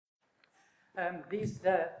These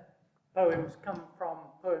poems come from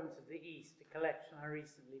Poems of the East, a collection I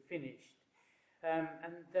recently finished. And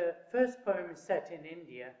the first poem is set in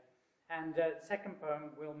India, and the second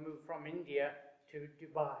poem will move from India to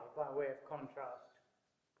Dubai by way of contrast.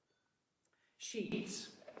 Sheets.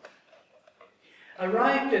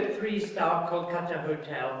 Arrived at 3-star Kolkata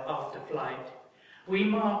hotel after flight, we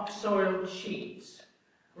marked soiled sheets.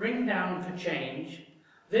 Ring down for change,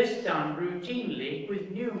 this done routinely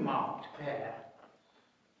with new marked pair.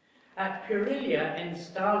 At Purilia in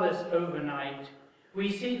starless overnight,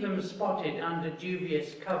 we see them spotted under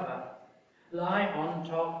dubious cover, lie on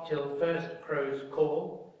top till first crows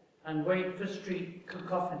call, and wait for street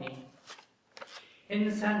cacophony. In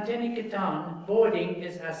Santiniketan, boarding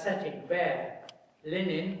is ascetic bare,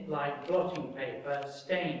 linen like blotting paper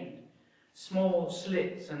stained, small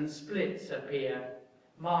slits and splits appear,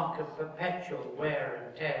 mark of perpetual wear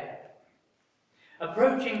and tear.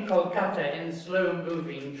 Approaching Kolkata in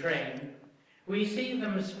slow-moving train, we see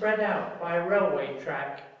them spread out by railway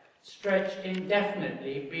track, stretched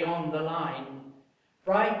indefinitely beyond the line,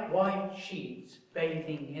 bright white sheets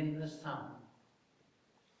bathing in the sun.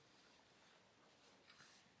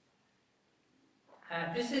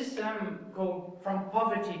 This is called From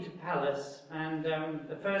Poverty to Palace, and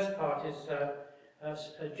the first part is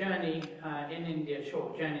a journey in India, a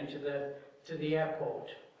short journey to the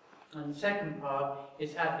airport. And the second part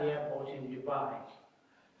is at the airport in Dubai.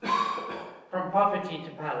 From Poverty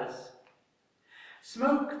to Palace.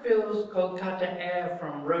 Smoke fills Kolkata air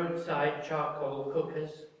from roadside charcoal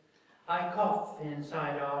cookers. I cough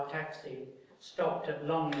inside our taxi, stopped at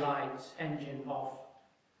long lights, engine off.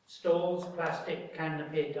 Stalls, plastic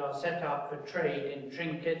canopied, are set up for trade in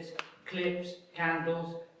trinkets, clips,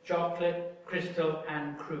 candles, chocolate, crystal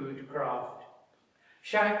and crude craft.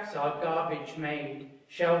 Shacks are garbage made,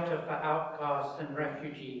 shelter for outcasts and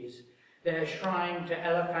refugees, their shrine to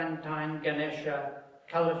elephantine Ganesha,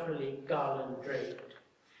 colourfully garland draped.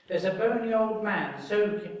 There's a bony old man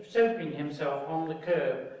soaping himself on the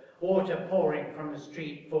curb, water pouring from a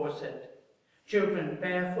street faucet. Children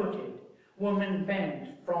barefooted, woman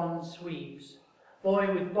bent, bronze sweeps.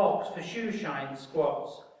 Boy with box for shoe shine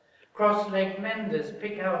squats. Cross-legged menders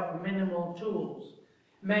pick out minimal tools.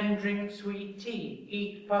 Men drink sweet tea,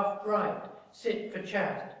 eat puffed right, sit for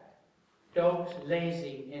chat. Dogs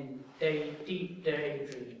lazy in deep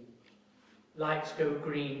daydream. Lights go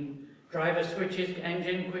green. Driver switches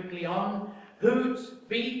engine quickly on. Hoots,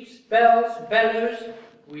 beeps, bells, bellows.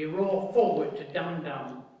 We roar forward to Dum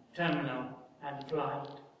Dum, terminal and flight.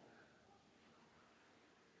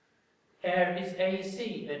 Air is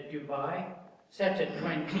AC at Dubai, set at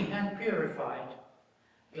 20 and purified.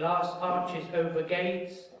 Glass arches over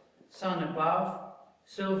gates, sun above,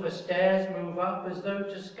 silver stairs move up as though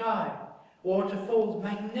to sky. Water falls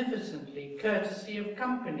magnificently, courtesy of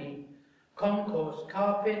company. Concourse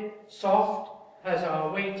carpet, soft as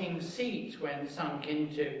our waiting seats when sunk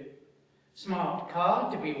into. Smart car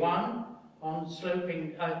to be won on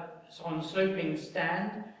sloping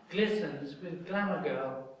stand, glistens with glamour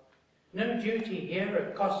girl. No duty here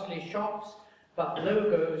at costly shops, but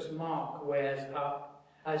logos mark wears up,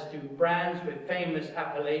 as do brands with famous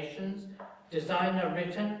appellations, designer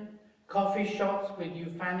written, coffee shops with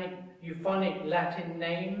euphonic Latin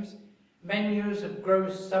names, menus of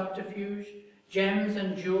gross subterfuge, gems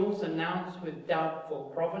and jewels announced with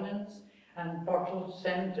doubtful provenance, and bottled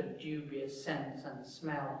scent of dubious sense and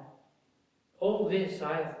smell. All this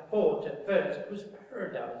I thought at first was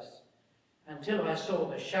paradise, until I saw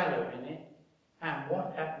the shallow in it, and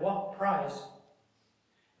at what price.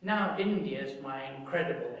 Now India's my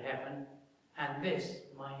incredible heaven, and this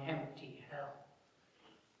my empty hell.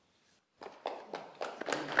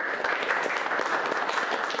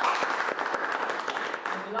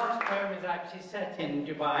 And the last poem is actually set in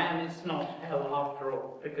Dubai, and it's not hell after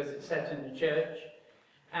all, because it's set in a church,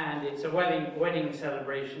 and it's a wedding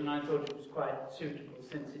celebration. I thought it was quite suitable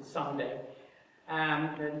since it's Sunday.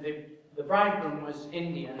 And the bridegroom was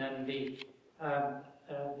Indian, and the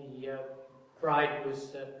bride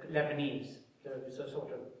was Lebanese. So it was a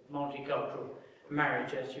sort of multicultural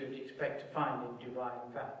marriage, as you'd expect to find in Dubai,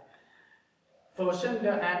 in fact. For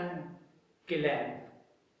Sundar and Ghislaine.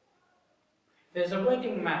 There's a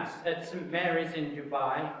wedding mass at St. Mary's in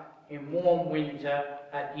Dubai in warm winter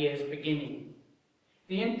at year's beginning.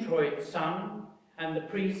 The introit sung, and the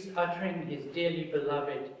priest uttering his dearly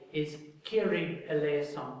beloved, his Kyrie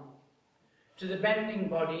eleison. To the bending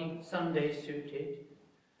body, Sunday suited,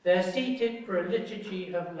 they're seated for a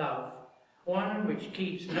liturgy of love, one which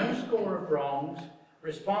keeps no score of wrongs,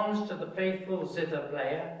 responds to the faithful zither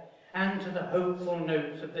player, and to the hopeful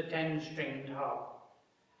notes of the 10-stringed harp.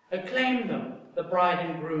 Acclaim them, the bride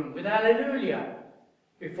and groom, with Alleluia,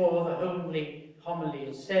 before the homily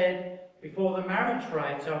is said, before the marriage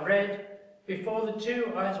rites are read, before the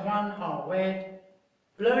two as one are wed.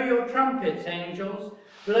 Blow your trumpets, angels,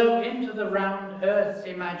 blow into the round earth's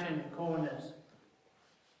imagined corners.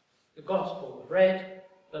 The gospel read,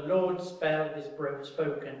 the Lord's spell is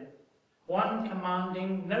spoken, one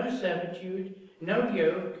commanding no servitude, no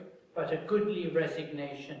yoke, but a goodly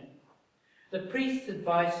resignation. The priest's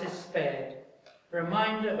advice is spared,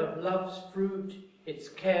 reminder of love's fruit, its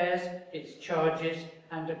cares, its charges,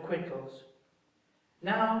 and acquittals.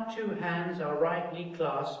 Now 2 hands are rightly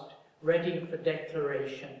clasped, ready for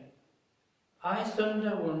declaration. I,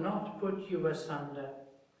 Sunda, will not put you asunder.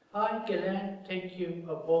 I, Gillen, take you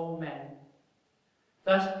of all men.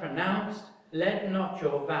 Thus pronounced, let not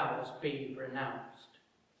your vows be renounced.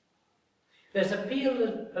 There's a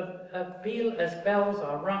peal as bells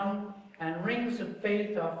are rung, and rings of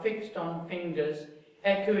faith are fixed on fingers,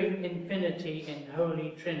 echoing infinity in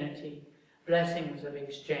Holy Trinity, blessings of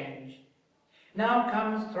exchange. Now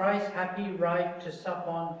comes thrice happy rite to sup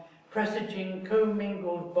on, presaging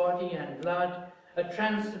commingled body and blood, a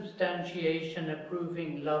transubstantiation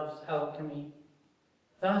approving love's alchemy.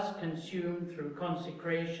 Thus consumed through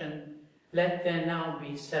consecration, let there now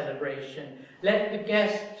be celebration. Let the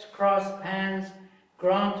guests cross hands,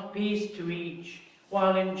 grant peace to each,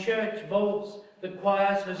 while in church vaults the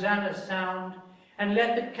choir's hosanna sound, and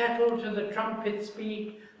let the kettle to the trumpet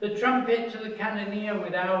speak, the trumpet to the cannoneer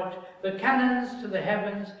without, the cannons to the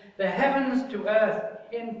heavens to earth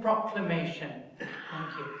in proclamation.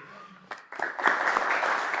 Thank you.